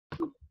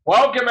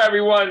Welcome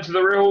everyone to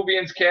the Real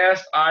Whovians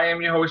cast. I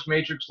am your host,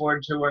 Matrix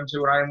Lord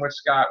 212, and I am with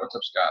Scott. What's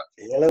up, Scott?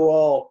 Hello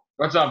all.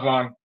 What's up,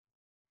 Vaughn?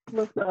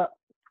 What's up?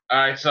 All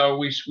right, so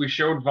we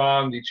showed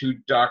Vaughn the two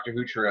Doctor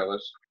Who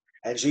trailers.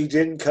 And she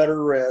didn't cut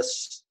her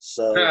wrists,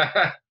 so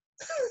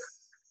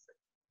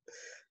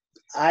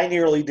I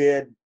nearly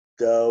did,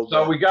 though.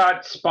 So we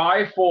got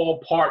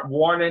Spyfall Part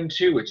 1 and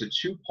 2. It's a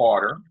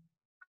two-parter.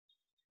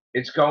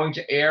 It's going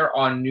to air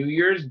on New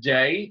Year's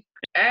Day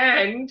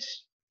and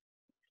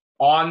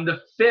on the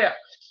 5th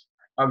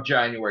of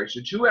January. So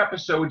 2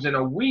 episodes in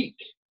a week.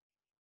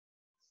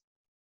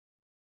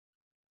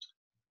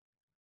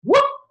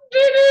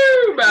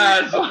 Whoop-de-doo,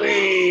 Basil!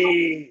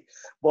 Hey,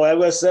 boy, I'm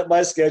going to set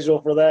my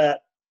schedule for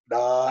that.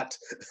 Not.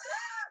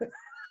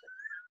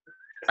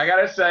 I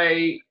gotta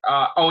say,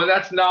 and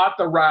that's not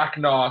the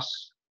Rachnos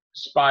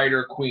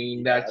Spider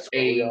Queen. That's what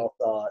we all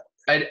thought.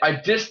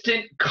 a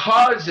distant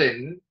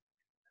cousin.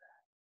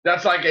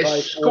 That's like a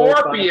Like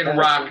scorpion 4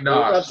 or 5 times.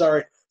 Rachnos. I'm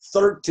sorry,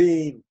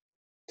 13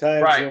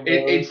 times. Right.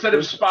 Instead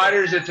of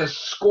spiders, it's a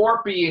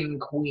scorpion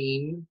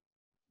queen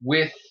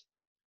with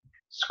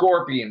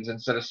scorpions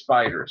instead of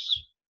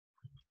spiders.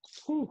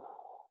 Whew.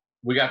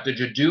 We got the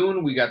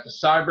Jadoon. We got the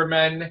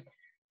Cybermen.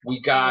 We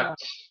got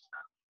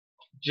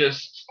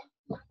just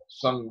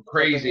some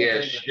crazy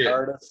ass shit.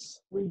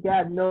 We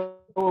got no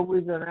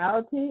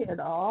originality at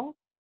all.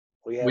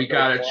 We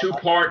got a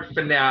 2-part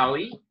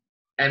finale,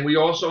 and we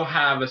also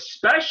have a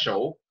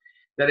special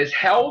that is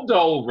held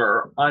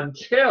over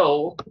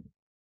until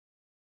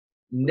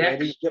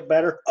next, get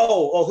better.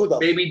 Who the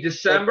maybe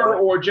December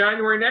or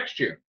January next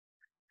year.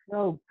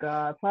 Oh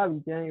God,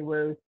 probably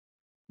January.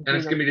 And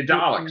it's gonna be the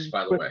Daleks,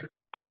 by the way,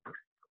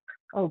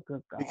 Oh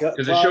good God. because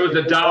it shows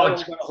the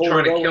Daleks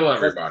trying to kill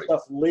everybody.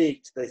 Stuff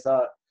leaked. They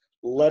thought,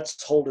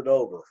 let's hold it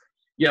over.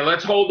 Yeah,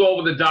 let's hold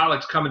over the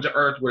Daleks coming to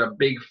Earth with a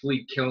big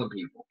fleet killing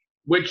people.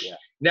 Which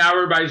now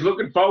everybody's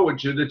looking forward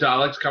to, the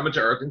Daleks coming to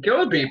Earth and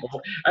killing people.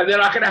 And they're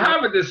not going to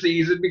have it this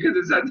season because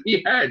it's at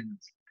the end.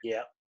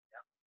 Yeah.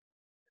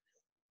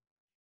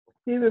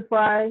 Stephen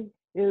Fry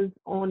is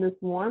on this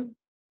one.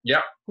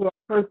 Yep. Who I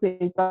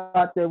personally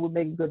thought that would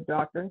make a good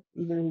doctor.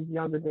 Even in his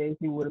younger days,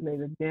 he would have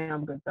made a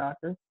damn good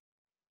doctor.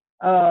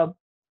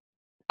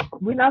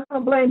 We're not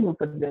going to blame him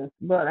for this,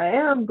 but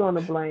I'm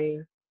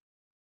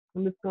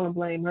just going to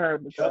blame her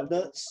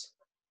because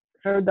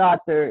her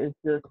doctor is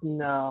just,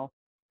 no.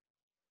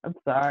 I'm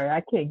sorry.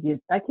 I can't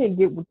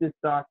get with this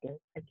doctor.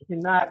 I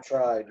cannot. I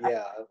tried,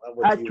 yeah.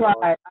 I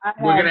tried.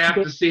 We're going to have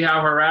to see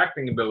how her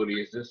acting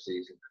ability is this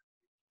season.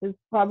 It's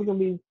probably going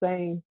to be the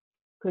same.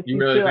 You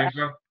really think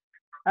so?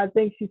 I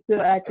think she's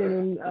still acting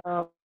in,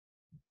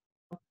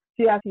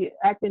 she actually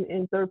acting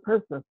in third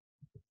person.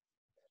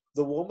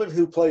 The woman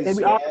who plays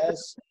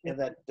Yaz in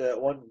that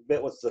one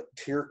bit with the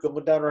tear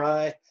coming down her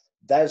eye,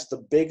 that is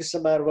the biggest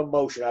amount of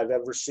emotion I've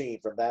ever seen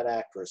from that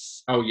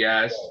actress. Oh,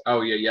 yes.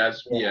 Oh, yeah,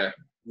 yes. Yeah.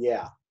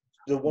 Yeah.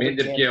 The woman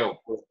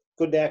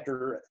couldn't act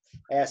her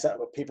ass out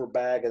of a paper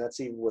bag, and that's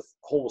even with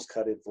holes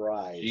cut in for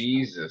eyes.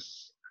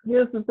 Jesus.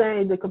 Here's the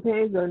thing: the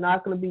companions are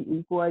not going to be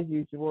equal as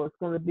usual. It's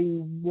going to be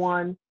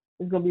one.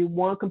 It's going to be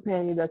one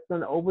companion that's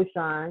going to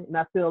overshine, and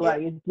I feel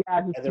like it's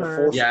Yaz's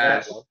turn.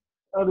 Yes.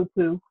 Other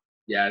two.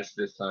 Yes,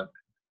 this time.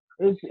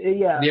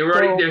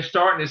 They're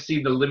starting to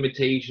see the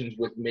limitations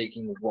with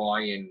making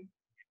Ryan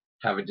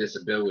have a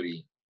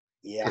disability.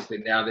 Yeah.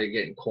 Because now they're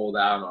getting called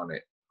out on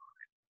it.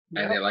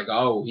 And they're like,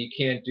 oh, he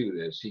can't do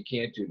this. He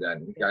can't do that.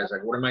 And the guy's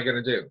like, what am I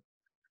going to do?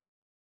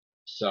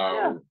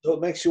 So it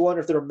makes you wonder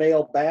if they're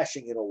male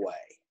bashing in a way.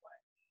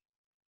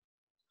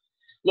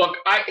 Look,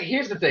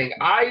 here's the thing.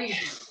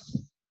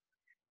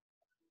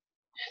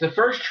 The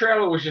first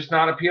trailer was just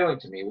not appealing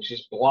to me. It was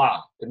just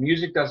blah. The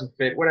music doesn't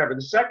fit, whatever.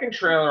 The second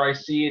trailer, I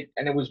see it,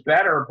 and it was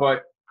better,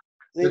 but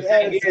they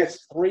added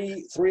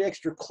three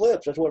extra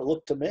clips. That's what it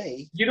looked to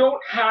me. You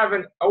don't have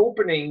an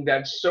opening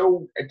that's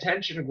so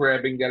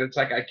attention-grabbing that it's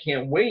like, I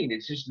can't wait.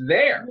 It's just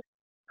there.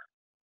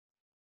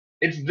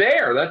 It's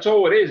there. That's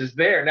all it is. It's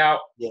there. Now,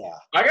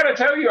 I got to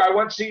tell you, I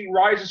went to see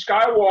Rise of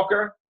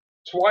Skywalker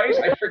twice.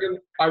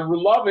 I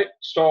love it,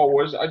 Star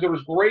Wars. I thought it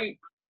was great.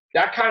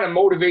 That kind of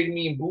motivated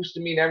me and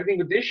boosted me and everything.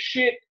 But this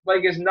shit,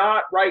 is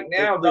not right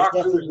now.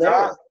 Doctor Who's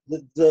not.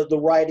 The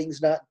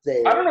writing's not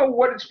there. I don't know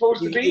what it's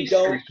supposed to be.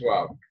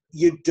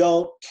 You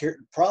don't care.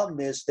 The problem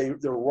is they're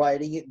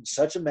writing it in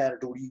such a manner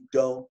to where you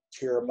don't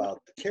care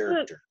about the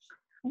characters.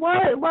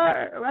 Why?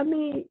 I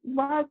mean,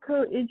 why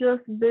could it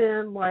just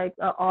been like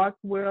an arc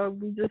where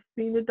we just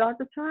seen the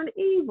Doctor turn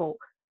evil?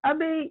 I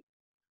mean,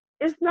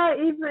 it's not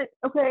even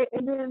okay.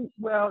 And then,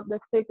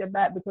 let's take that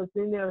back because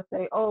then they'll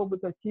say, "Oh,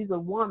 because she's a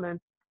woman,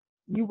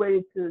 you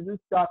waited till this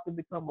Doctor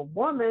become a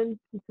woman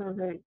to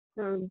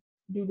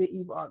do the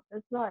evil arc."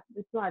 It's not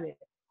it.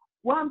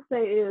 What I'm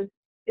saying is,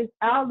 it's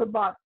out of the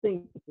box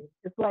thinking.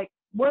 It's like,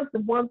 what's the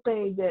one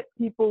thing that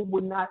people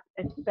would not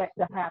expect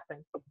to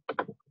happen?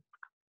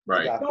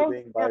 Right. The Doctor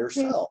being by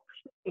herself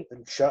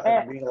and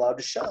being allowed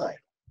to shine.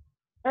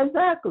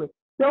 Exactly.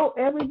 Throw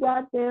every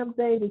goddamn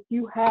thing that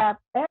you have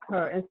at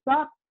her and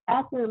stop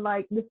acting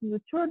like this is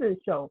a children's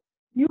show.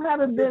 You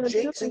haven't been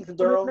jinxing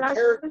their own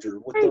character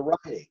with the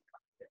writing.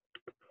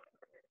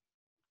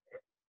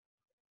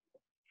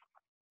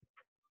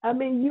 I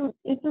mean,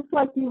 it's just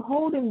like you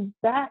holding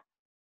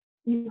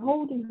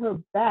her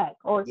back,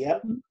 or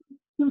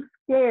too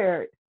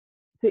scared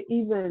to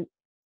even.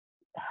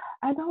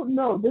 I don't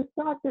know. This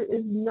doctor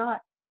is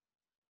not.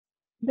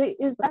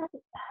 It's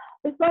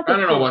like I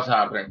don't know what's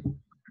happening.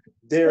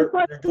 They're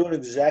doing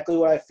exactly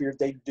what I feared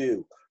they'd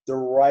do. They're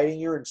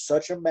writing her in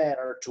such a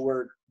manner to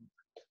where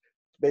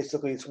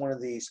basically it's one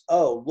of these.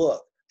 Oh,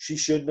 look,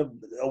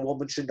 a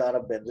woman should not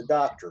have been the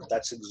doctor.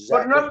 That's exactly.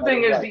 But another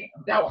thing is,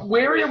 now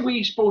where are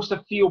we supposed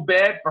to feel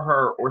bad for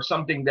her or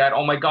something that,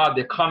 oh my God,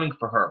 they're coming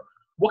for her?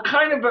 What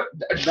kind of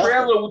a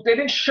trailer? They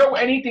didn't show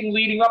anything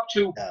leading up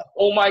to,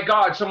 oh my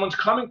God, someone's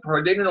coming for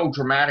her. They didn't know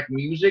dramatic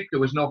music. There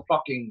was no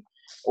fucking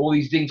all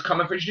these things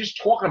coming for her. She's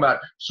just talking about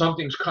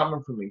something's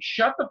coming for me.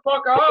 Shut the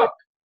fuck up.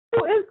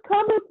 Who is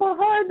coming for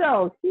her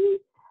though?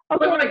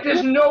 But like,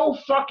 there's no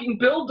fucking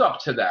build up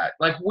to that.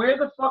 Like, where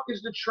the fuck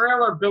is the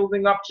trailer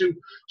building up to?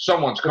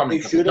 Someone's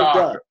coming for the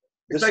doctor.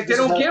 It's like they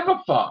don't give a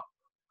fuck.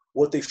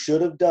 What they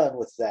should have done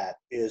with that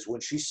is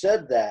when she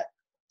said that,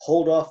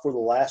 hold off for the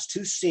last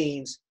two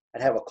scenes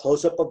and have a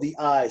close up of the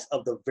eyes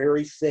of the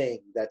very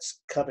thing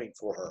that's coming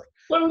for her.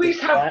 Well, at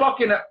least have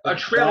fucking a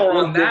trailer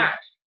on that.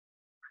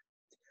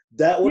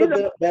 That would have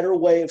been a better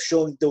way of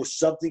showing there was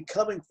something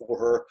coming for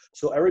her,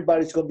 so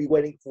everybody's going to be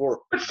waiting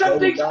for. But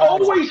something's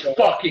always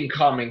fucking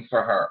coming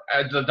for her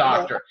as the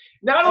doctor.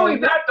 Not only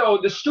that, though,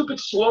 the stupid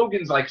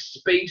slogans like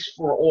 "Space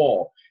for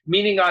All,"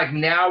 meaning like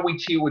now we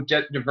deal with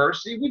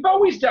diversity. We've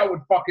always dealt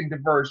with fucking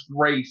diverse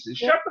races.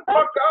 Shut the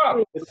fuck up.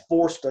 It's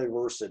forced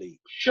diversity.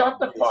 Shut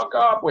the fuck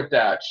up with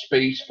that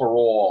 "Space for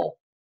All."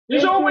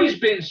 There's always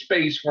been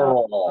space for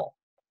all.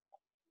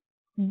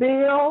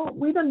 Bill,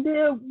 we done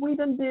did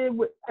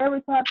with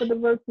every type of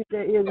diversity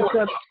there is.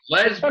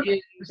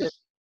 Lesbians,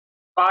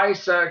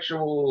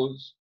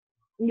 bisexuals,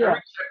 every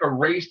type of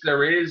race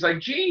there is. Like,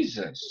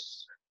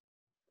 Jesus.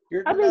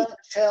 You're not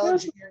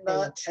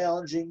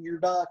challenging your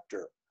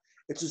doctor.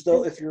 It's as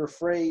though if you're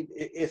afraid,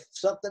 if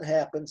something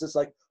happens, it's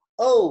like,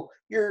 oh,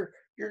 you're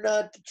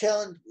either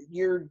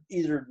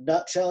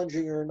not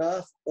challenging her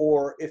enough,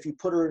 or if you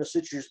put her in a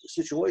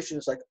situation,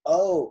 it's like,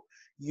 oh,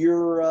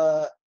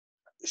 you're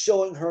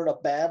showing her in a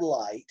bad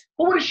light.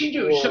 Well, what does she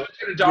do? Someone's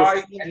gonna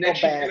die, and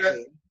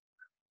then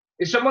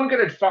is someone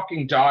gonna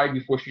fucking die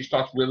before she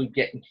starts really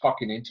getting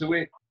fucking into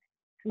it?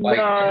 Like,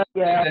 and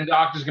then the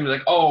doctor's gonna be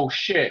like, oh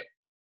shit,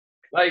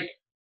 like,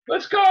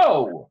 let's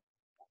go,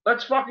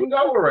 let's fucking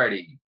go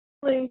already.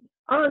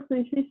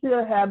 Honestly, she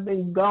should have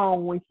been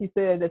gone when she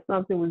said that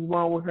something was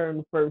wrong with her in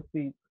the first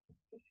season.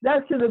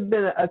 That should have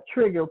been a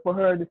trigger for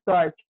her to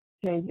start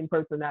changing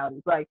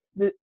personalities.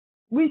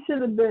 We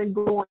should have been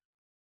going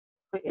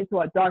into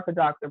a darker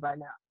doctor by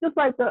now, just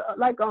like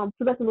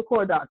Sylvester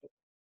McCoy doctor.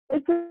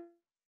 It took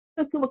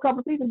him a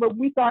couple seasons, but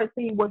we started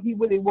seeing what he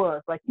really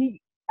was. Like,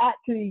 he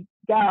actually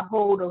got a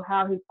hold of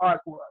how his arc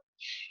was.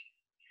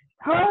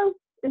 Hers,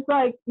 it's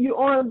like you're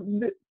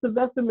on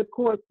Sylvester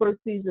McCoy's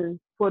first season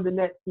for the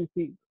next two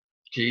seasons.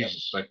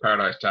 Jesus, like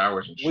Paradise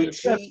Towers and shit.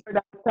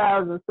 Paradise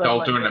Towers and stuff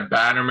like doing the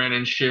Bannerman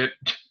and shit.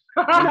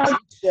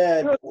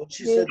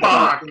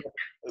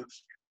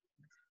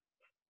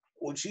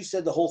 When she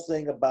said the whole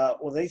thing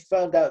about when they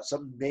found out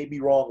something may be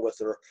wrong with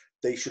her,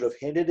 they should have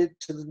hinted it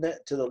to the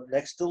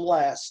next to the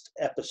last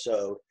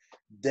episode.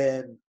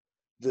 Then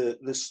the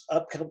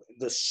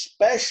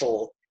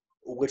special,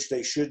 which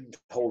they shouldn't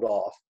hold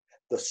off,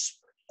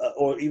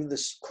 or even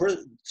this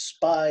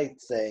spy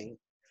thing,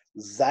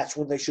 that's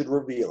when they should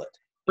reveal it.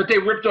 But they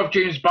ripped off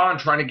James Bond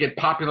trying to get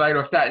popularity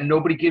off that, and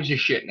nobody gives a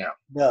shit now.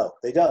 No,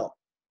 they don't.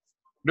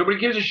 Nobody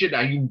gives a shit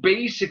now. You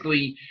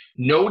basically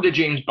know the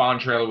James Bond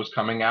trailer was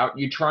coming out.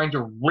 You're trying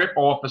to rip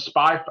off a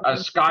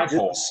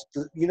Skyfall.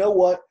 You know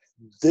what?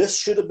 This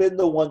should have been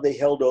the one they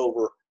held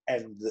over,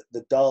 and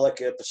the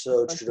Dalek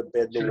episode should have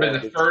been the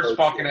one. The first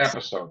fucking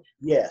episode.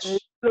 Yes.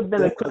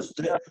 Because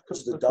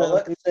the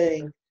Dalek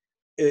thing,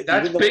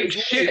 that's big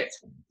shit.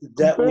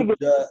 That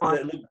looked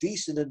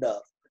decent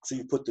enough. So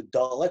you put the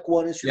Dalek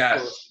one as your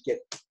first, get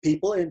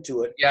people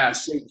into it.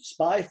 Yes. You save the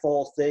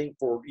Spyfall thing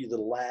for either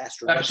the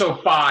last or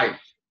episode 5.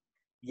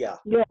 Yeah.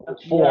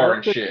 4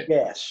 and shit.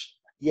 Yes.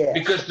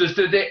 Because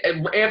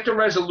after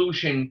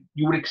Resolution,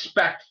 you would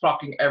expect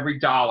fucking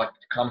every Dalek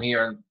to come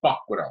here and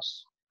fuck with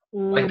us.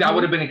 Mm-hmm. Like, that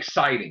would have been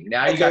exciting.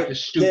 Now you got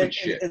this stupid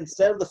shit.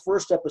 Instead of the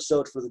first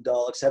episode for the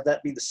Daleks, have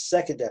that be the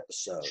second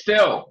episode.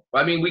 Still,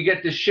 I mean, we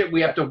get this shit.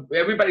 We have to.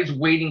 Everybody's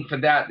waiting for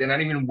that. They're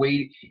not even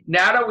waiting.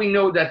 Now that we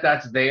know that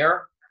that's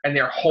there and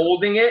they're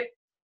holding it,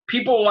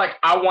 people are like,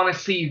 I want to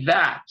see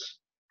that.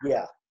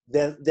 Yeah.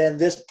 Then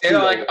this. And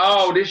they're like,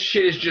 oh, this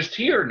shit is just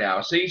here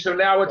now. See, so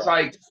now it's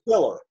like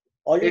filler.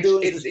 All you're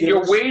doing is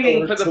you're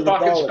waiting for the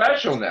fucking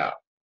special now.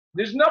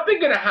 There's nothing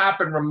going to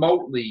happen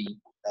remotely.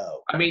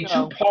 No. I mean,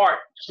 2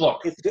 parts.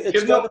 Look,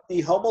 it's going to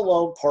be Home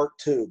Alone Part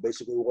 2,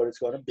 basically what it's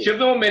going to be.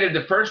 Chibnall admitted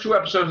the first 2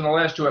 episodes and the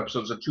last 2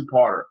 episodes are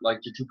 2-parter,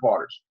 like the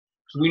 2-parters.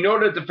 So we know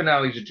that the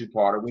finale's a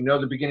two-parter. We know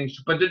the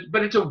beginning's but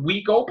it's a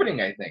weak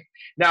opening, I think.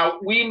 Now,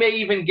 we may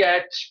even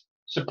get,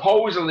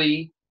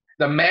 supposedly,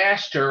 the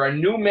master, a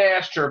new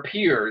master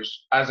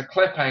appears as a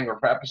cliffhanger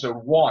for episode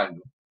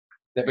 1.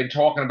 They've been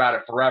talking about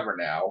it forever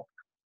now.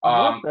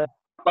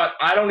 But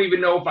I don't even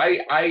know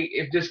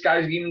if this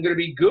guy's even going to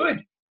be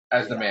good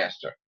as the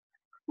master.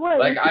 Wait,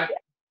 like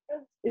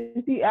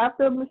is he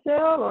after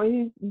Michelle or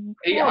he's?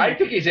 I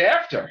think he's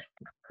after.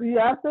 He's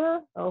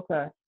after?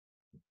 Okay.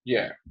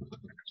 Yeah,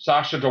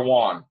 Sasha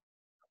Dewan.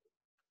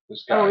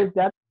 This guy. Oh, is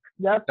that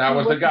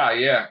was the guy?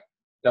 Yeah,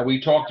 that we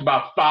talked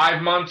about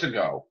 5 months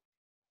ago.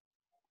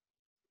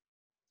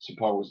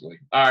 Supposedly.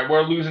 All right,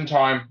 we're losing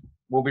time.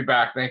 We'll be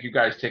back. Thank you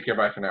guys. Take care.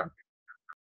 Bye for now.